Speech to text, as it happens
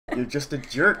You're just a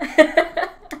jerk.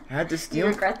 Had to steal.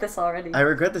 You regret this already. I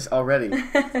regret this already.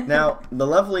 Now, the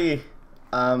lovely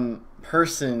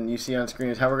person you see on screen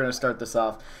is how we're going to start this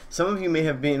off. Some of you may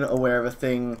have been aware of a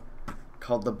thing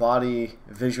called the body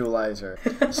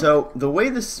visualizer. So the way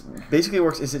this basically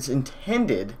works is it's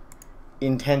intended,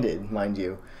 mind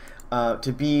you,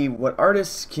 to be what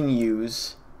artists can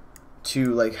use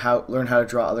to learn how to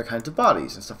draw other kinds of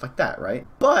bodies and stuff like that, right?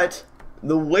 But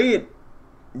the way it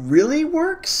really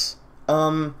works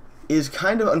is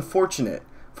kind of unfortunate.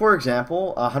 For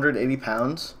example, 180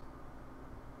 pounds.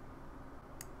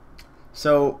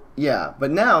 So yeah, but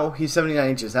now he's 79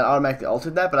 inches. That automatically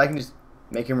altered that, but I can just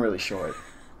make him really short.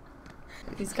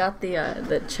 He's got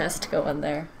the chest going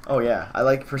there. Oh yeah, I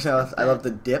love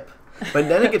the dip, but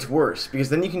then it gets worse because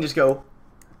then you can just go.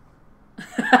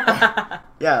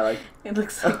 Yeah, like it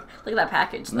looks like look at that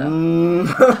package though.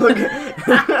 Look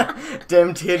at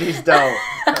them titties though.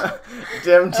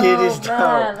 Them titties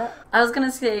though. I was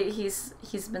gonna say he's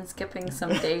been skipping some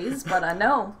days, but I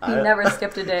know he never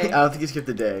skipped a day. I don't think he skipped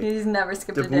a day. He's never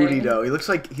skipped a day. The booty though. He looks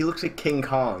like King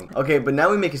Kong. Okay, but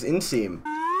now we make his inseam.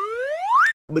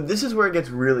 But this is where it gets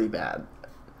really bad.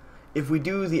 If we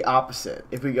do the opposite,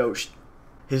 if we go.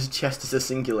 His chest is a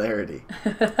singularity.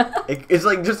 It's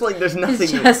just like there's nothing.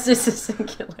 His chest is a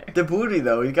singularity. The booty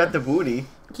though, you got the booty.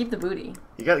 Keep the booty.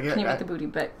 Can you make the booty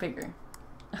bigger?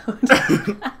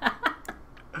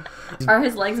 Are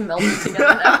his legs melted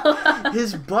together now?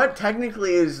 His butt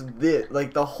technically is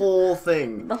the whole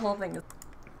thing. The whole thing is.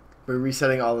 We're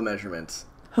resetting all the measurements.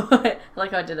 I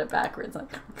like how I did it backwards.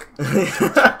 Like,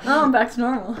 oh, I'm back to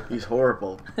normal. He's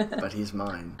horrible, but he's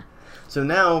mine. So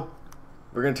now.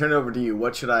 We're gonna turn it over to you.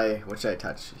 What should I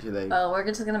touch? Oh, we're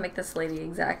just gonna make this lady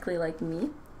exactly like me.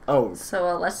 Oh.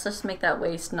 So let's just make that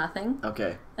waist nothing.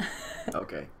 Okay.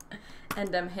 Okay. And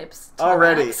them hips.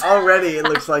 Already it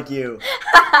looks like you.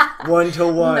 1 to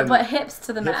 1. No, but hips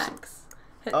to the max.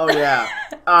 Oh yeah.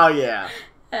 Oh yeah.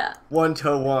 Yeah. 1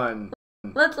 to 1.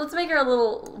 Let's make her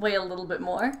weigh a little bit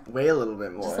more. Weigh a little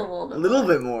bit more. Just a little bit. A little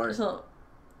bit more. Just a little.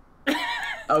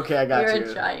 Okay, I got you.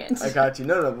 You're a giant. I got you.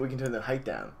 No, we can turn the height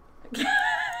down.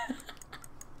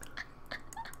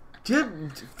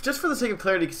 Just for the sake of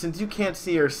clarity, since you can't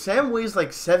see her, Sam weighs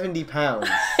like 70 pounds.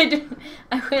 I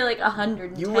weigh like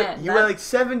 110. You weigh like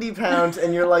 70 pounds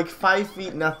and you're like 5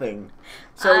 feet nothing.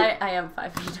 So I am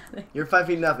 5 feet nothing. You're 5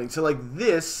 feet nothing. So like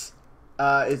this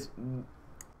is.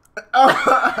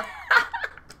 Oh.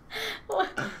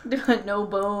 Doing no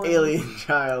bone. Alien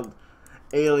child.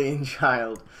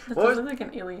 It does look like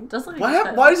an alien. Does look like a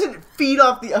child. Why does it feed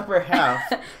off the upper half?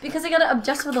 Because I gotta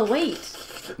adjust for the weight.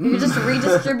 You're just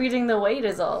redistributing the weight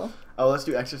is all. Oh, let's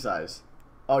do exercise.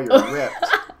 Oh, you're ripped.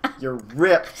 You're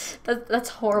ripped. That's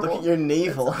horrible. Look at your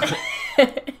navel.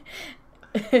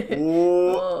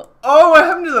 Oh, what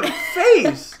happened to the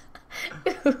face?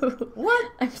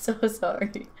 What? I'm so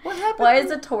sorry. What happened? Why is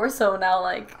the torso now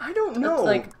like? I don't know.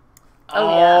 Like,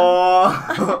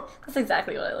 yeah. That's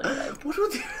exactly what I look like. What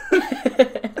would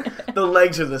the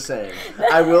legs are the same.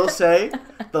 I will say,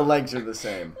 the legs are the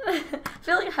same. I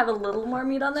feel like I have a little more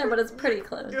meat on there, but it's pretty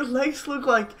close. Your legs look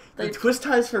like the twist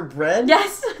ties for bread.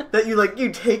 Yes. That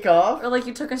you take off. Or like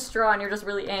you took a straw and you're just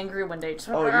really angry one day.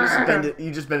 Oh,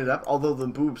 you just bend it up. Although the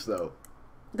boobs though.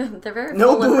 They're very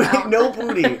no full booty, and round. No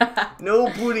booty, no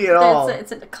booty at all.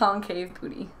 It's a concave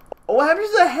booty. Oh, what happens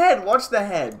to the head? Watch the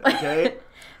head, okay?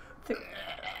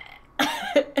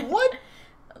 What?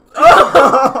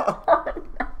 Oh!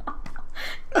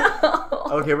 No.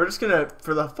 Okay, we're just gonna,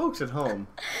 for the folks at home.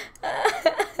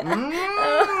 Oh,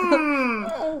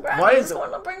 Granny, Why I is just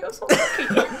want to bring us some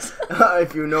cookies.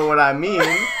 If you know what I mean.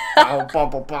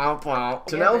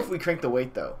 So now if we crank the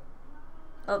weight though.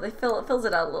 Oh, it fills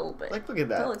it out a little bit. Like, look at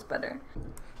that. That looks better.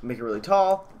 Make it really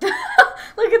tall. Look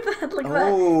at that. Look at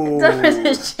that.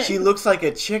 Definition. She looks like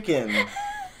a chicken.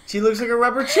 She looks like a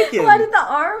rubber chicken. Why did the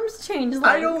arms change?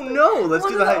 Like, I don't know. Let's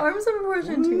do the height. What are the arms in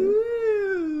proportion to?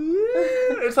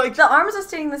 It's like the arms are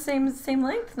staying the same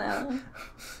length now.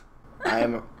 I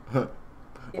am.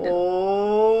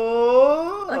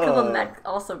 Oh. Look how the neck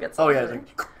also gets. Oh yeah. It's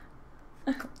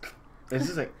like. It's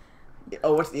just like.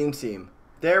 Oh, what's the inseam?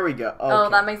 There we go. Okay. Oh,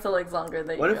 that makes the legs longer.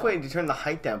 There what you if go. we turn the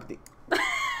height down? But the...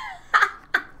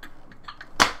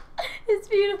 It's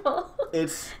beautiful.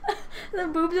 It's. The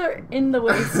boobs are in the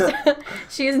waist.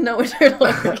 She has no internal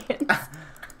organs.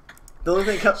 The only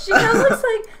thing she kind of looks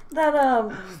like that.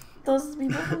 Those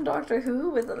people from Doctor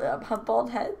Who with bald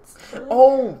heads.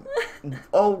 Oh,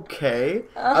 okay.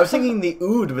 I was thinking the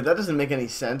ood, but that doesn't make any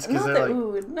sense because they're like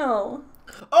ood. No.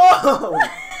 Oh.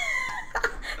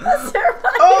 That's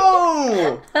terrifying.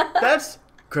 Oh, that's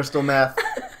crystal meth.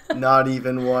 Not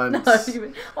even once. Not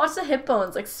even. Watch the hip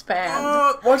bones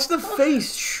expand. Watch the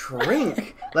face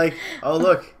shrink. Like, oh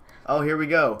look. Oh, here we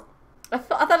go. I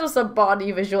thought it was a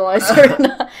body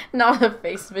visualizer, not a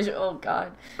face visual. Oh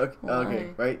god. Okay,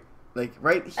 right? Like,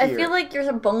 right here. I feel like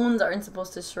your bones aren't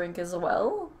supposed to shrink as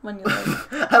well when you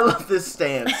like... I love this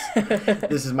stance.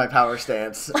 This is my power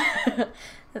stance.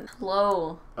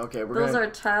 Low. Okay, Those are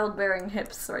childbearing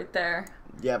hips right there.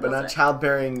 Yeah, but not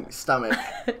childbearing stomach.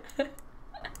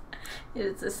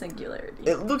 It's a singularity.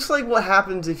 It looks like what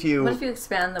happens if you... What if you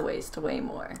expand the waist way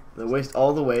more? The waist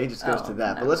all the way just goes to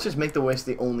that. But let's just make the waist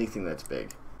the only thing that's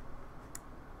big.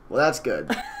 Well, that's good.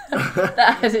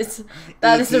 that is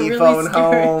a really phone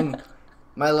scary... home.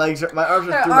 My arms are through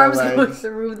arms my legs. go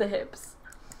through the hips.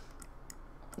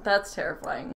 That's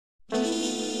terrifying.